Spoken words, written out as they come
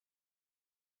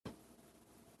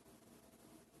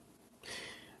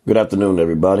Good afternoon,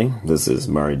 everybody. This is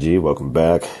Murray G. Welcome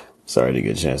back. Sorry I didn't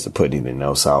get a chance to put anything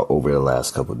else out over the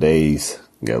last couple of days.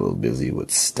 Got a little busy with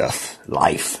stuff,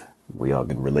 life. We all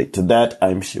can relate to that,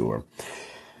 I'm sure.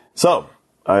 So,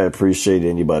 I appreciate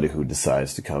anybody who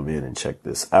decides to come in and check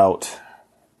this out.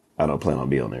 I don't plan on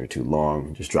being on there too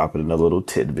long. Just dropping another little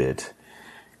tidbit.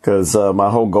 Because my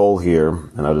whole goal here,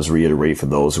 and I'll just reiterate for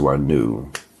those who are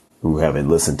new, who haven't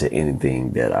listened to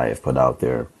anything that I have put out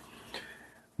there.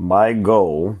 My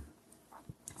goal,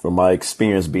 from my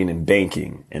experience being in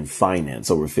banking and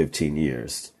finance over 15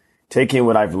 years, taking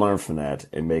what I've learned from that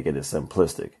and make it as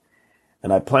simplistic.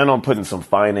 And I plan on putting some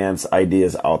finance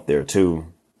ideas out there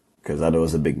too, because I know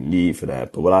there's a big need for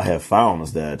that. But what I have found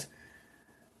is that,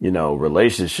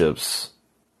 relationships,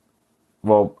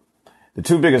 the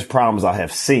two biggest problems I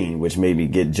have seen, which made me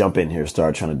jump in here,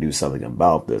 start trying to do something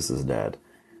about this, is that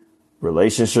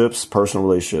relationships, personal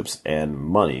relationships, and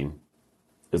money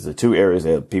is the two areas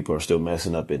that people are still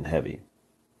messing up in heavy.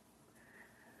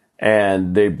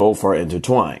 And they both are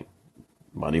intertwined.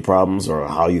 Money problems are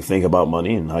how you think about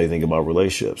money and how you think about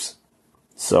relationships.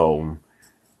 So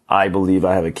I believe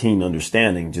I have a keen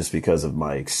understanding just because of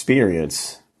my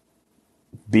experience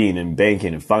being in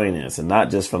banking and finance, and not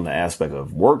just from the aspect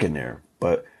of working there,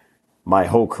 but my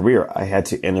whole career, I had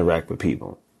to interact with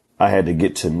people. I had to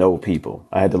get to know people.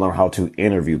 I had to learn how to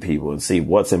interview people and see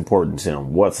what's important to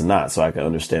them, what's not, so I can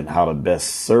understand how to best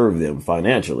serve them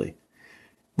financially.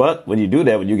 But when you do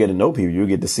that, when you get to know people, you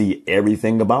get to see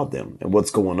everything about them and what's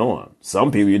going on.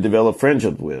 Some people you develop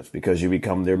friendships with because you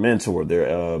become their mentor,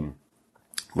 their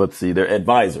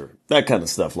advisor, that kind of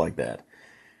stuff like that.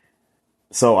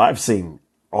 So I've seen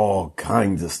all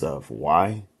kinds of stuff.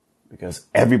 Why? Because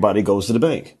everybody goes to the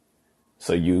bank.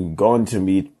 So you're going to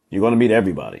meet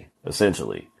everybody,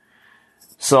 essentially.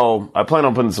 So I plan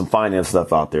on putting some finance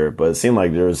stuff out there, but it seemed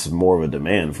like there's more of a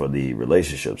demand for the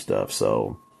relationship stuff.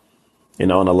 So,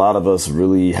 and a lot of us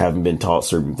really haven't been taught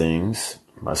certain things,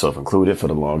 myself included, for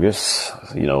the longest.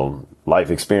 Life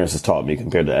experience has taught me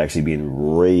compared to actually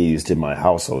being raised in my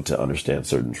household to understand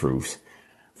certain truths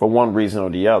for one reason or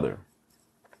the other.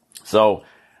 So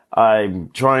I'm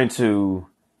trying to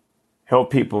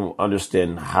help people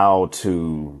understand how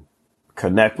to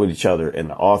connect with each other in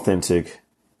an authentic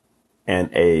and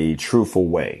a truthful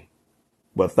way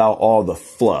without all the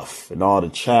fluff and all the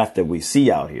chaff that we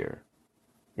see out here.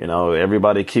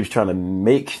 Everybody keeps trying to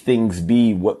make things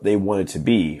be what they want it to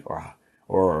be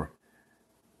or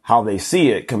how they see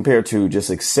it compared to just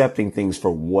accepting things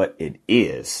for what it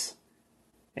is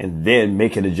and then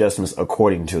making adjustments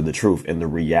according to the truth and the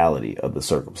reality of the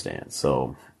circumstance.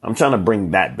 So I'm trying to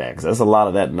bring that back because there's a lot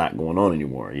of that not going on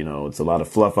anymore. It's a lot of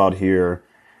fluff out here.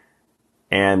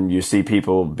 And you see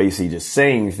people basically just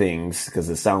saying things because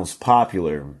it sounds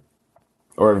popular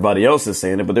or everybody else is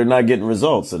saying it, but they're not getting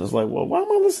results. And it's like, well, why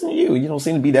am I listening to you? You don't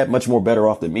seem to be that much more better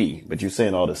off than me, but you're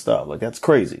saying all this stuff. Like, that's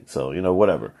crazy. So,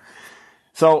 whatever.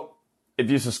 So if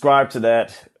you subscribe to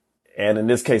that, and in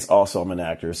this case, also I'm an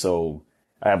actor. So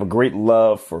I have a great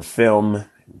love for film,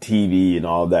 TV, and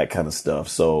all that kind of stuff.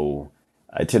 So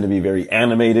I tend to be very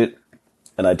animated,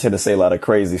 and I tend to say a lot of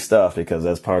crazy stuff because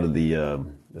that's part of the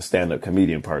stand-up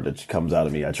comedian part that comes out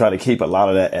of me. I try to keep a lot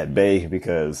of that at bay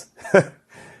because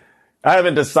I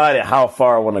haven't decided how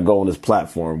far I want to go on this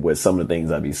platform with some of the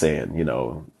things I be saying,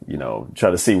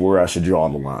 try to see where I should draw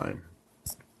the line.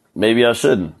 Maybe I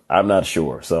shouldn't. I'm not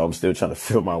sure. So I'm still trying to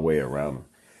feel my way around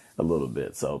a little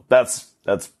bit. So that's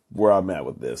where I'm at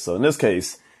with this. So in this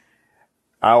case,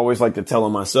 I always like to tell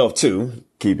them myself too,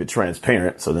 keep it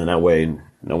transparent. So then that way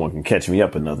no one can catch me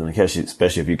up in nothing,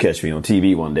 especially if you catch me on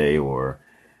TV one day or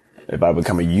if I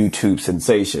become a YouTube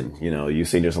sensation. You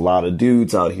see there's a lot of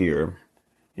dudes out here,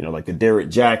 like the Derek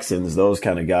Jacksons, those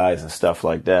kind of guys and stuff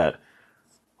like that,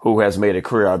 who has made a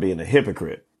career out of being a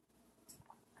hypocrite.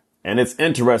 And it's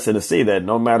interesting to see that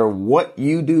no matter what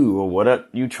you do or what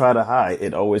you try to hide,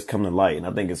 it always comes to light. And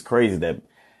I think it's crazy that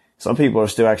some people are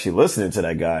still actually listening to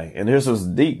that guy. And here's what's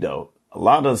deep, though. A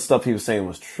lot of the stuff he was saying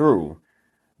was true,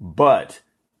 but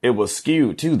it was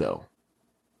skewed, too, though.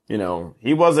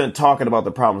 He wasn't talking about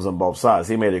the problems on both sides.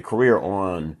 He made a career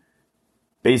on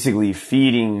basically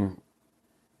feeding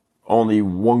only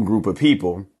one group of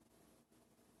people,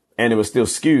 and it was still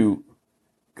skewed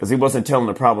because he wasn't telling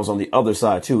the problems on the other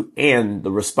side, too, and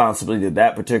the responsibility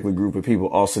that particular group of people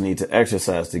also need to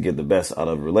exercise to get the best out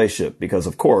of a relationship. Because,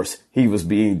 of course, he was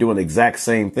doing the exact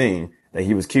same thing that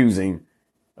he was accusing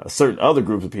certain other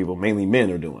groups of people, mainly men,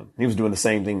 are doing. He was doing the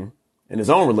same thing in his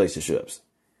own relationships.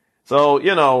 So,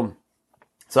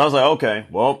 so I was like, okay,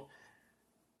 well,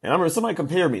 and I remember somebody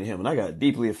compared me to him and I got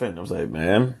deeply offended. I was like,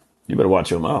 man, you better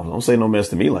watch your mouth. Don't say no mess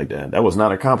to me like that. That was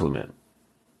not a compliment.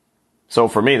 So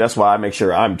for me, that's why I make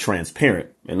sure I'm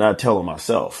transparent and not telling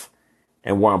myself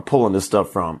and where I'm pulling this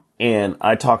stuff from. And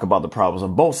I talk about the problems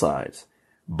on both sides.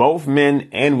 Both men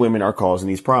and women are causing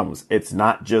these problems. It's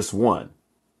not just one,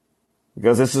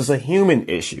 because this is a human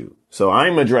issue. So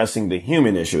I'm addressing the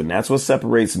human issue, and that's what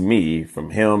separates me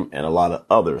from him and a lot of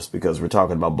others, because we're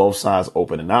talking about both sides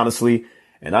open and honestly.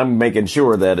 And I'm making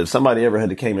sure that if somebody ever had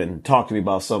to came and talk to me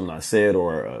about something I said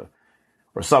or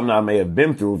something I may have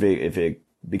been through, if it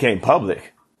became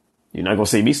public, you're not going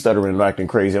to see me stuttering and acting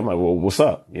crazy. I'm like, well, what's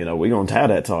up? We're going to have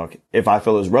that talk if I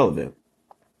feel it's relevant.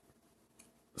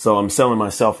 So I'm selling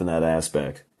myself in that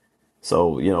aspect.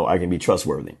 So, I can be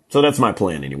trustworthy. So that's my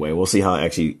plan anyway. We'll see how it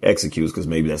actually executes, because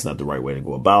maybe that's not the right way to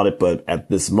go about it. But at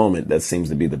this moment, that seems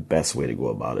to be the best way to go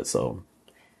about it. So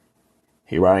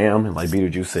here I am. And like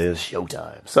Beetlejuice says,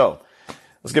 showtime. So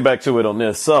let's get back to it on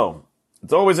this. So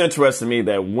it's always interested me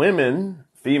that women,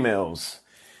 females,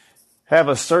 have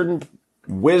a certain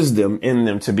wisdom in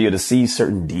them to be able to see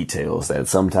certain details that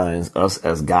sometimes us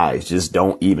as guys just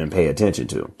don't even pay attention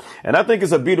to. And I think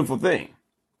it's a beautiful thing.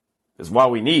 It's why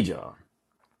we need y'all,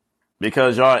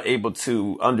 because y'all are able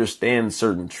to understand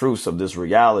certain truths of this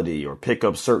reality or pick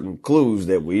up certain clues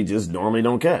that we just normally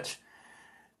don't catch.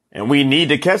 And we need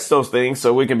to catch those things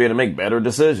so we can be able to make better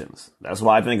decisions. That's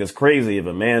why I think it's crazy if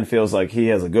a man feels like he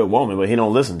has a good woman, but he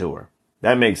don't listen to her.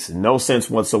 That makes no sense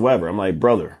whatsoever. I'm like,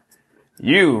 brother,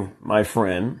 you, my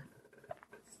friend,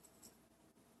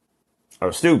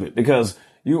 are stupid, because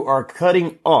you are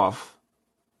cutting off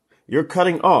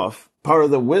part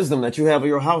of the wisdom that you have in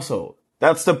your household.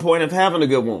 That's the point of having a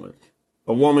good woman.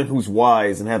 A woman who's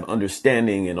wise and have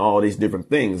understanding and all these different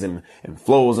things and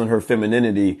flows in her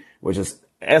femininity, which is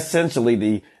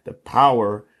essentially the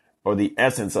power or the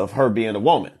essence of her being a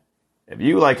woman. If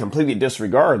you completely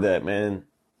disregard that, man,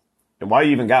 then why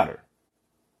you even got her?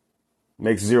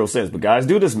 Makes zero sense. But guys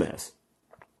do this mess.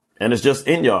 And it's just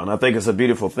in y'all. And I think it's a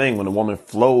beautiful thing when a woman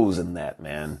flows in that,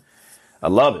 man. I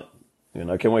love it.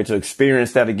 I can't wait to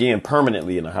experience that again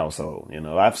permanently in the household.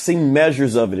 I've seen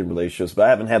measures of it in relationships, but I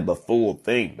haven't had the full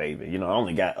thing, baby. I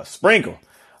only got a sprinkle.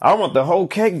 I want the whole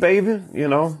cake, baby.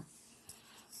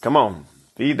 Come on,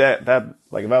 feed that.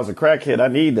 Like if I was a crackhead, I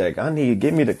need that.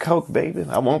 Give me the Coke, baby.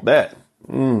 I want that.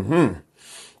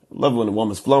 Love when the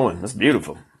woman's flowing. That's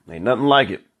beautiful. Ain't nothing like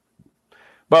it.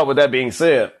 But with that being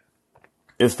said,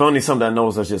 it's funny something I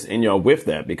know that's just in y'all with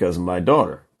that, because my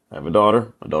daughter, I have a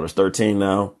daughter. My daughter's 13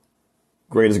 now.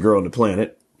 Greatest girl on the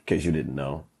planet, in case you didn't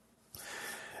know.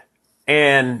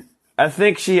 And I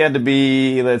think she had to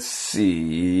be,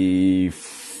 She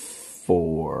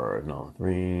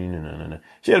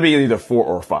had to be either 4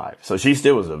 or 5. So she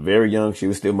still was very young. She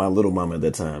was still my little mama at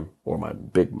that time, or my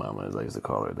big mama, as I used to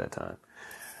call her at that time.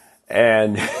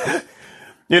 And,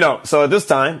 so at this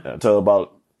time, I told her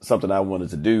about something I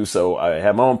wanted to do. So I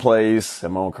had my own place,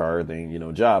 had my own car,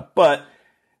 everything, job. But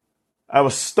I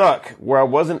was stuck where I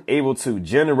wasn't able to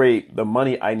generate the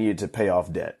money I needed to pay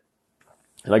off debt.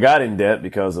 And I got in debt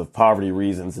because of poverty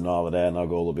reasons and all of that. And I'll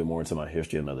go a little bit more into my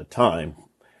history another time.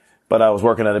 But I was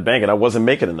working at a bank and I wasn't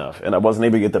making enough. And I wasn't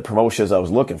able to get the promotions I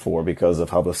was looking for because of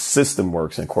how the system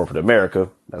works in corporate America.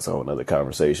 That's a whole nother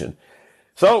conversation.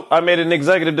 So I made an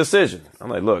executive decision. I'm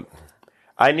like, look,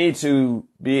 I need to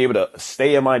be able to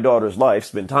stay in my daughter's life,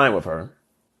 spend time with her.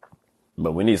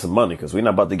 But we need some money, because we're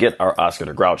not about to get our Oscar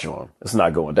the Grouch on. It's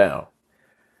not going down.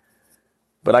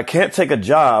 But I can't take a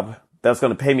job that's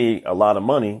going to pay me a lot of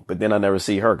money, but then I never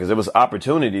see her, because there was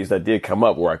opportunities that did come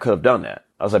up where I could have done that.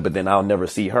 I was like, but then I'll never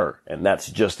see her. And that's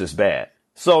just as bad.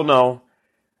 So no,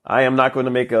 I am not going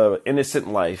to make an innocent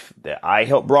life that I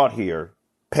helped brought here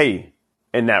pay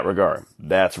in that regard.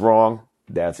 That's wrong.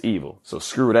 That's evil. So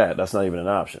screw that. That's not even an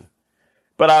option.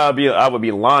 But I would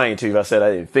be lying to you if I said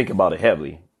I didn't think about it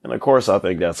heavily. And of course, I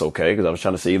think that's okay, because I was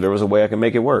trying to see if there was a way I could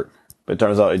make it work. But it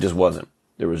turns out it just wasn't.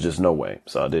 There was just no way.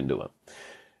 So I didn't do it.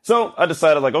 So I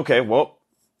decided, okay, well,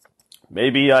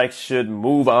 maybe I should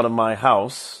move out of my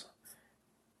house,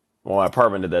 or my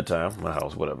apartment at that time, my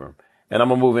house, whatever. And I'm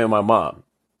going to move in with my mom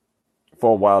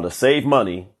for a while to save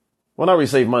money. Well, not really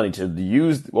save money,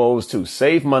 it was to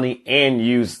save money and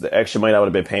use the extra money I would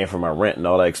have been paying for my rent and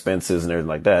all the expenses and everything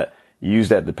like that. Use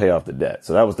that to pay off the debt.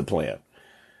 So that was the plan.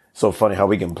 So funny how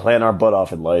we can plan our butt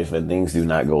off in life and things do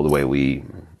not go the way we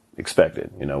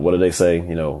expected. What do they say?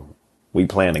 We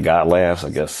plan and God laughs. I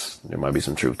guess there might be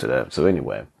some truth to that. So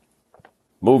anyway,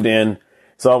 moved in.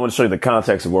 So I want to show you the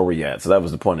context of where we're at. So that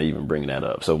was the point of even bringing that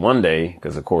up. So one day,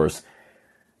 because of course,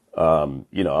 I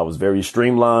was very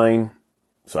streamlined.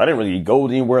 So I didn't really go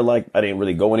anywhere like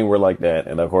that.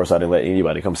 And of course, I didn't let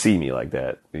anybody come see me like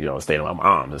that. Staying with my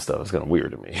mom and stuff. It's kind of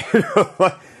weird to me.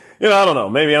 I don't know.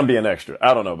 Maybe I'm being extra.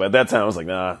 I don't know. But at that time, I was like,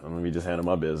 nah, let me just handle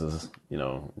my business,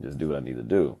 just do what I need to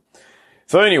do.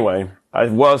 So anyway, I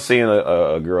was seeing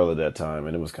a girl at that time,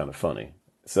 and it was kind of funny.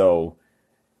 So,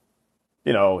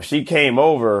 she came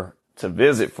over to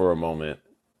visit for a moment,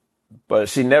 but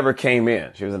she never came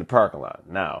in. She was in the parking lot.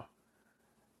 Now,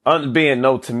 unbeing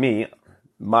known to me,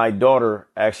 my daughter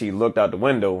actually looked out the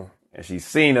window and she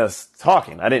seen us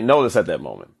talking. I didn't know this at that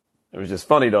moment. It was just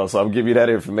funny though, so I'll give you that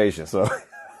information. So,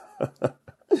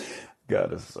 God,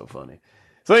 this is so funny.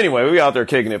 So anyway, we out there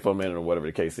kicking it for a minute or whatever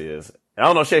the case is. I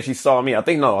don't know if she actually saw me. I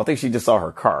think she just saw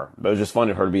her car. But it was just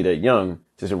funny for her to be that young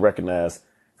just to recognize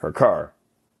her car.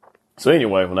 So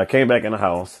anyway, when I came back in the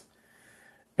house,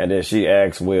 and then she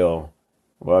asked Will,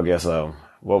 I guess, what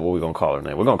were we going to call her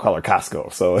name? We're going to call her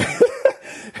Costco. So,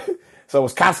 so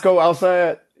was Costco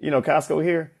outside? Costco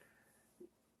here?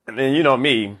 And then,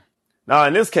 me. Now,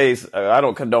 in this case, I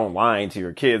don't condone lying to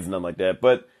your kids and nothing like that,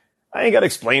 but I ain't got to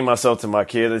explain myself to my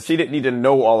kid, and she didn't need to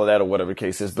know all of that or whatever the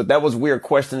case is, but that was weird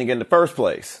questioning in the first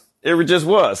place. It just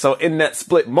was. So in that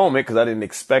split moment, because I didn't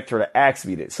expect her to ask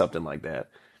me something like that,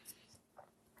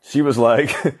 she was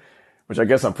like, which I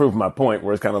guess I'm proving my point,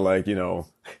 where it's kind of like,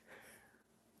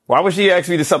 why would she ask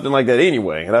me to something like that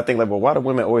anyway? And I think well, why do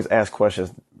women always ask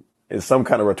questions in some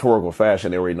kind of rhetorical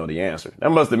fashion? They already know the answer. That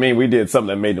must have mean we did something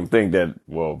that made them think that,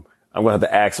 well, I'm going to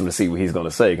have to ask him to see what he's going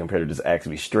to say compared to just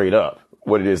asking me straight up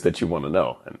what it is that you want to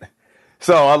know. And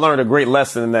so I learned a great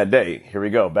lesson in that day. Here we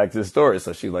go. Back to the story.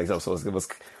 So she's like, so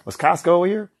was Costco over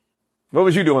here? What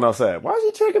was you doing outside? Why was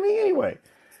she checking me anyway?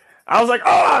 I was like,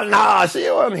 oh, nah, she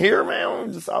wasn't here, man.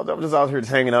 I'm just out here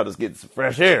just hanging out, just getting some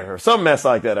fresh air or some mess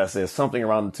like that. I said something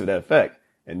around to that effect.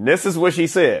 And this is what she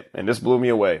said. And this blew me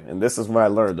away. And this is where I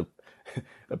learned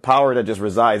the power that just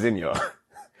resides in y'all.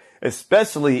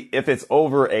 Especially if it's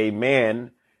over a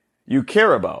man you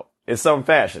care about in some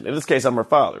fashion. In this case, I'm her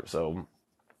father. So,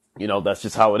 that's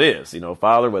just how it is.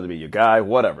 Father, whether it be your guy,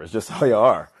 whatever. It's just how y'all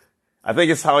are. I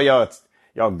think it's how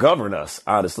y'all govern us,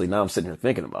 honestly. Now I'm sitting here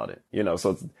thinking about it.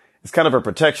 So it's kind of a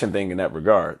protection thing in that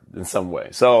regard in some way.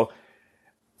 So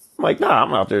I'm like, nah,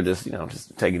 I'm out there just,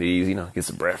 just taking it easy, get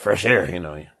some fresh air.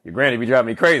 Your granny be driving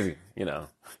me crazy,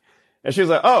 And she was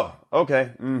like, oh,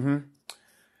 okay. Mm-hmm.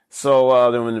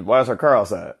 So, then why is her car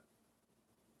outside?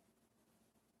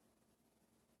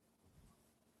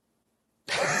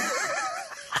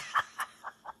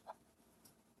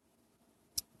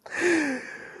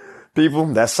 People,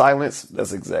 that silence,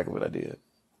 that's exactly what I did.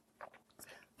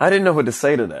 I didn't know what to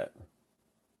say to that.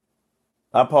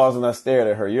 I paused and I stared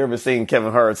at her. You ever seen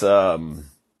Kevin Hart's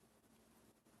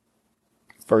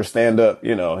first stand-up?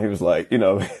 He was like,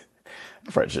 I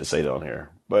probably should say it on here,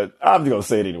 but I'm going to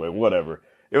say it anyway, whatever.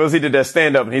 He did that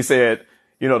stand-up and he said,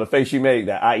 the face you made,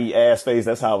 that i.e. ass face,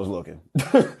 that's how I was looking.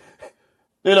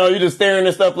 You're just staring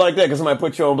at stuff like that because somebody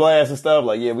put you on blast and stuff.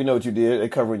 Like, yeah, we know what you did. They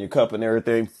covering your cup and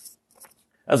everything.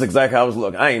 That's exactly how I was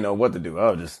looking. I ain't know what to do.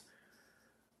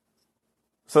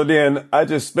 So then I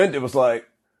just spent it, was like,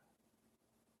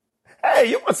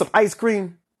 hey, you want some ice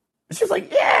cream? And she was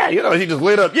like, yeah, she just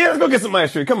lit up. Yeah, let's go get some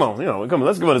ice cream. Come on,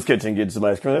 let's go to this kitchen and get some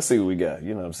ice cream. Let's see what we got.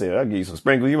 You know what I'm saying? I'll give you some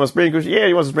sprinkles. You want sprinkles? Yeah,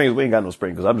 you want some sprinkles? We ain't got no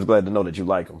sprinkles. I'm just glad to know that you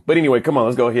like them. But anyway, come on,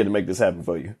 let's go ahead and make this happen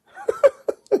for you.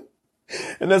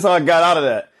 And that's how I got out of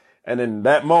that. And in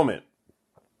that moment,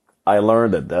 I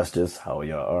learned that that's just how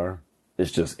y'all are.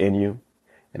 It's just in you.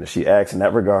 And if she acts in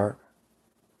that regard,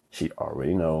 she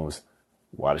already knows.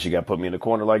 Why does she got to put me in the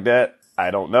corner like that? I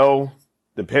don't know,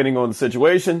 depending on the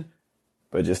situation.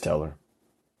 But just tell her.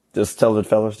 Just tell her,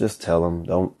 fellas. Just tell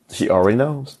them. She already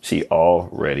knows. She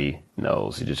already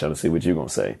knows. She's just trying to see what you're going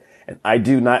to say. And I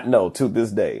do not know to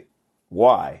this day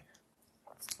why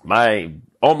my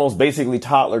almost basically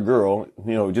toddler girl,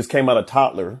 just came out of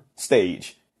toddler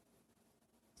stage,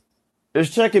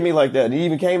 is checking me like that. And he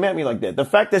even came at me like that. The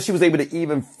fact that she was able to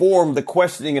even form the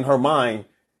questioning in her mind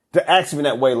to ask me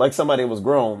that way, like somebody was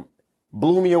grown,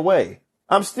 blew me away.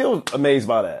 I'm still amazed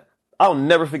by that. I'll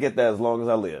never forget that as long as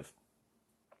I live.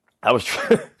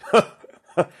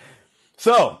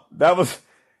 So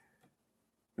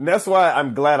that's why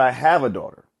I'm glad I have a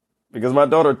daughter, because my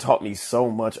daughter taught me so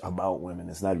much about women.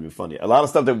 It's not even funny. A lot of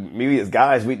stuff that maybe as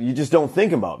guys, you just don't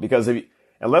think about, because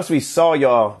unless we saw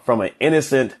y'all from an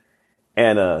innocent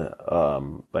and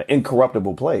an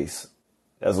incorruptible place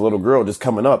as a little girl just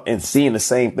coming up and seeing the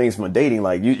same things from a dating,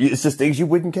 like it's just things you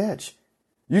wouldn't catch.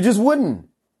 You just wouldn't.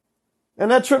 And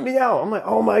that tripped me out. I'm like,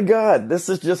 oh my God, this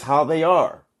is just how they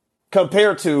are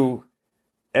compared to,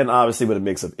 and obviously with a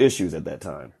mix of issues at that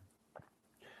time.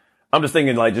 I'm just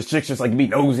thinking like just chicks just like be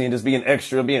nosy and just being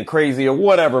extra, being crazy or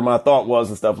whatever my thought was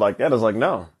and stuff like that. I was like,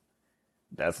 no,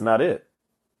 that's not it.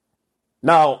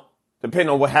 Now, depending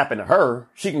on what happened to her,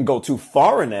 she can go too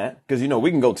far in that because,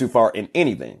 we can go too far in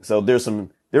anything. So there's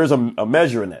a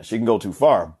measure in that. She can go too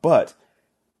far, but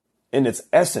in its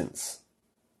essence,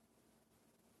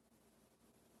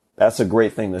 that's a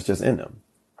great thing that's just in them.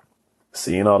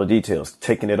 Seeing all the details,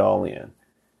 taking it all in.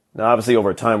 Now, obviously,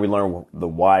 over time, we learn the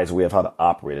wise way of how to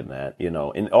operate in that, in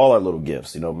all our little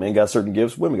gifts. Men got certain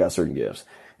gifts, women got certain gifts.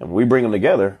 And when we bring them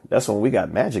together, that's when we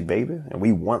got magic, baby. And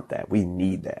we want that. We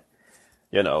need that.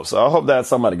 So I hope that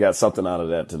somebody got something out of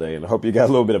that today. And I hope you got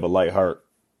a little bit of a light heart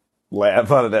laugh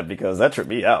out of that because that tripped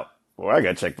me out. Boy, I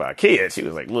got checked by a kid. She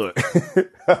was like, look,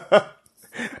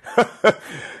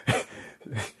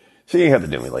 she ain't have to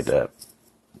do me like that.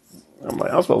 I'm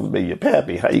like, I'm supposed to be your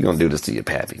pappy. How you going to do this to your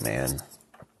pappy, man?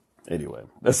 Anyway,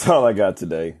 that's all I got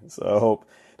today. So I hope,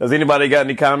 does anybody got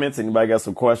any comments? Anybody got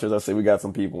some questions? I see we got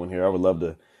some people in here. I would love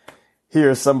to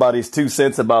hear somebody's 2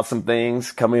 cents about some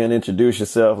things. Come in, introduce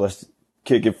yourself. Let's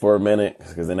kick it for a minute.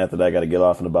 Because then after that, I got to get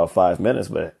off in about 5 minutes,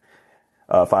 5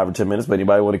 or 10 minutes. But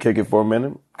anybody want to kick it for a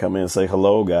minute? Come in and say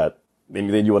hello. Got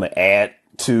anything you want to add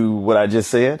to what I just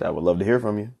said? I would love to hear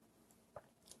from you.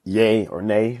 Yay or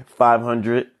nay.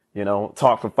 500,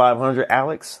 talk for 500.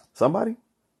 Alex, somebody?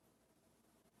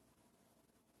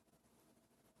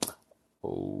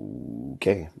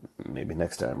 Okay, maybe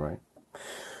next time, right?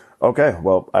 Okay,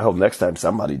 well, I hope next time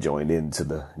somebody join into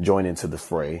the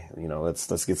fray.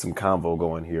 Let's get some convo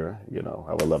going here.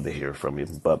 I would love to hear from you.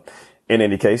 But in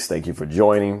any case, thank you for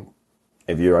joining.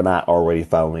 If you are not already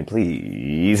following,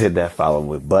 please hit that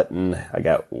follow button. I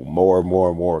got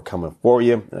more coming for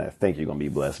you, and I think you're gonna be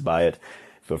blessed by it.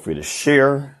 Feel free to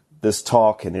share this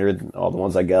talk and all the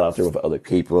ones I got out there with other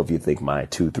people if you think my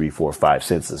 2, 3, 4, 5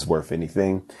 cents is worth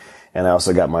anything. And I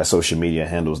also got my social media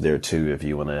handles there too if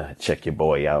you want to check your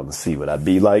boy out and see what I'd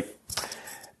be like.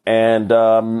 And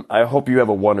I hope you have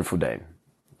a wonderful day.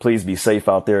 Please be safe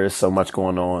out there. There's so much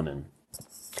going on, and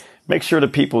make sure the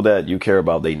people that you care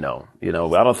about, they know. I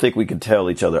don't think we can tell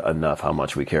each other enough how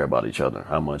much we care about each other,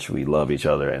 how much we love each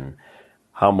other, and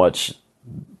how much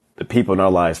the people in our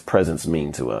lives' presence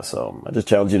mean to us. So I just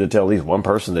challenge you to tell at least one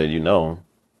person that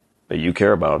that you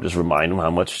care about. Just remind them how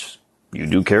much you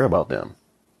do care about them.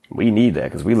 We need that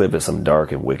because we live in some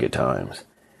dark and wicked times,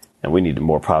 and we need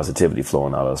more positivity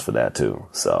flowing out of us for that too.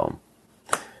 So,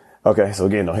 okay. So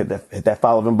again, hit that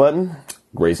follow button.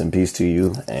 Grace and peace to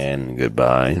you, and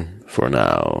goodbye for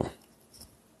now.